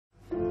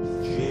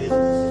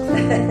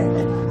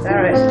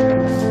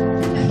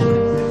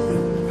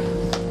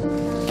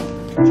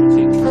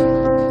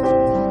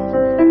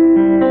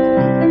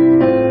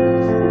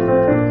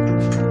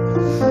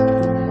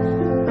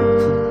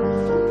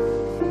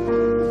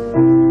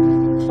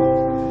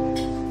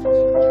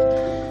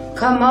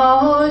Come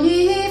all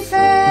ye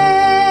fair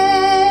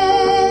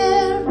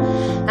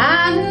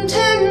and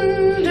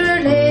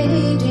tender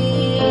ladies,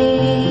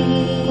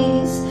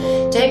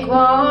 take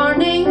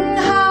warning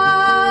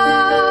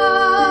how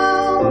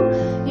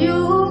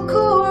you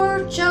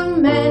court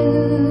young men.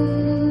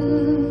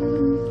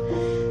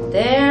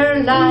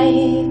 They're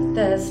like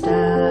the stars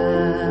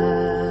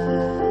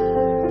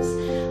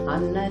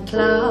on a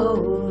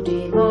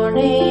cloudy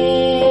morning.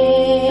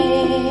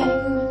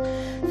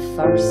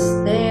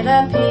 First they'll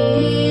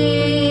appear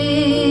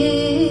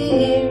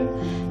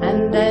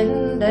and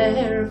then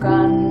they're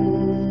gone.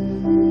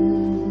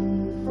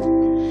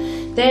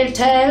 They'll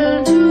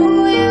tell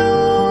to you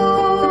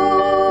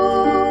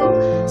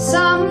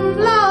some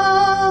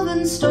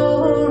loving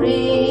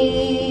story.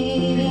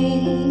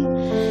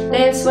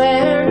 They'll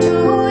swear to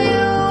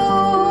you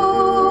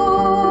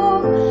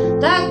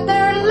that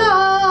their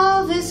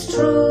love is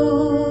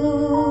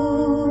true.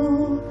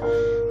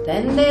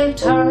 Then they'll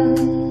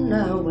turn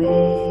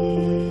away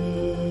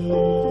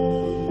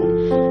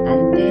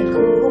and they'll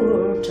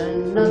court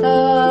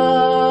another.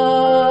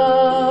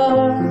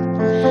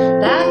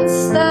 That's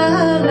the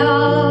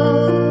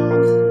love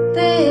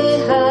they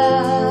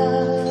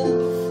have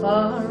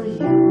for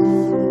you.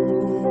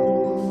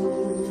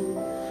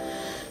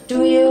 Do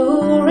you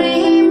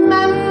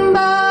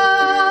remember,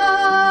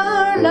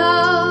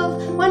 love,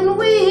 when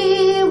we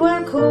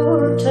were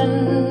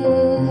courting?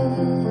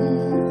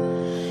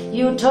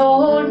 You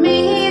told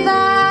me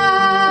that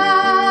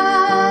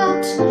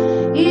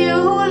you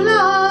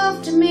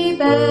loved me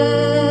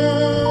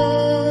best.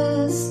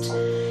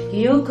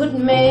 You could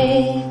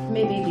make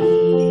me believe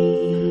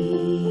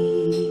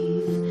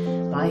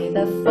by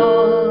the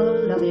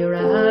fall of your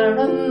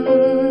arm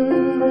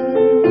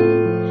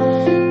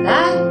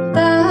that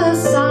the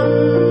sun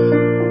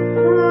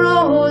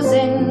rose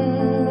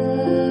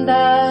in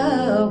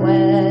the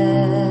west.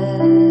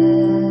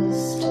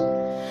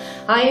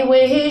 I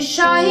wish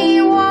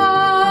I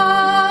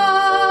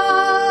was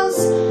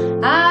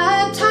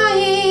a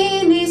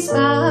tiny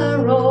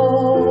sparrow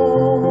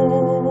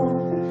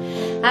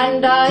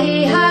and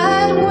I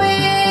had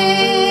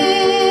wings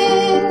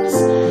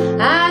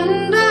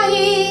and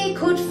I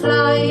could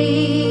fly.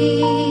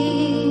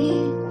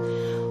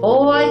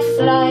 Oh, I'd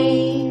fly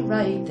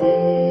right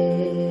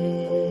there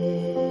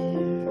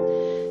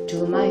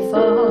to my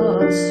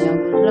false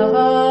young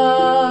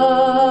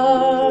lover,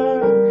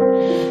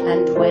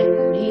 and when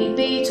he'd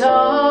be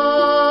talking,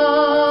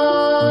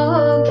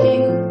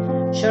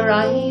 sure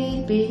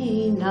I'd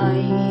be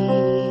nigh.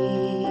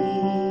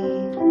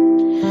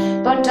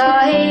 But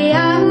I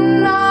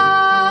am not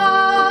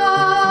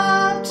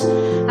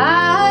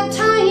a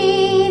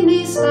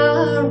tiny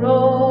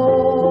sparrow.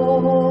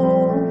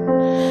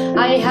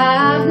 I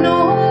have no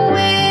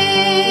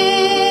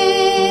wings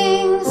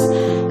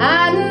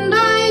and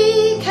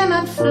I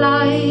cannot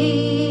fly.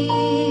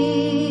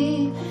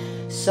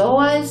 So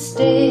I'll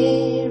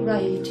stay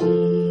right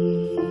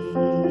here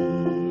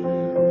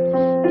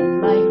in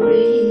my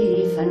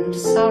grief and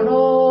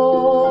sorrow,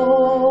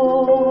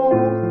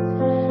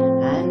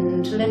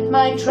 and let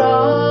my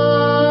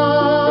troubles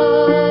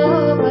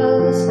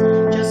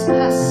just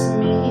pass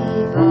me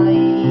by.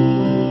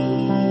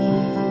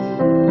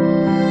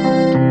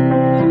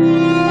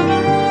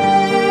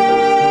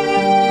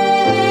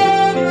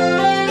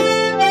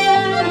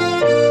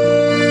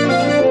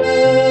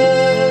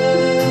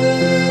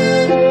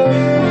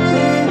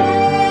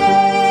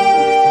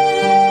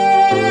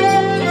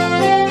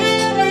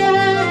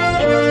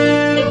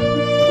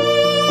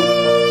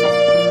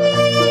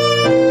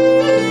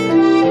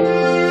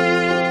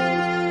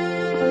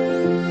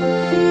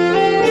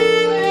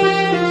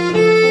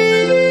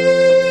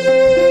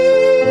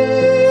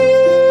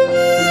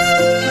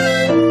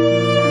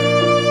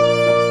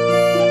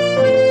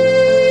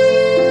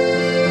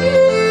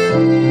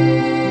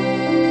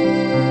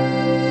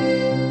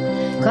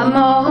 Come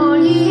all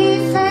ye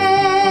fair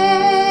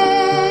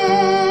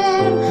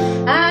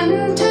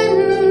and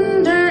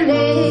tender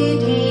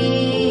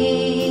ladies,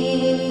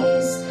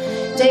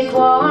 take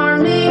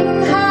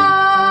warning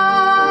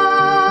how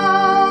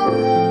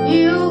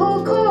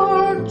you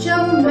court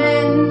young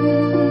men.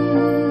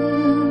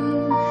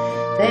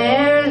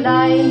 They're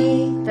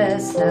like the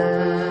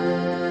stars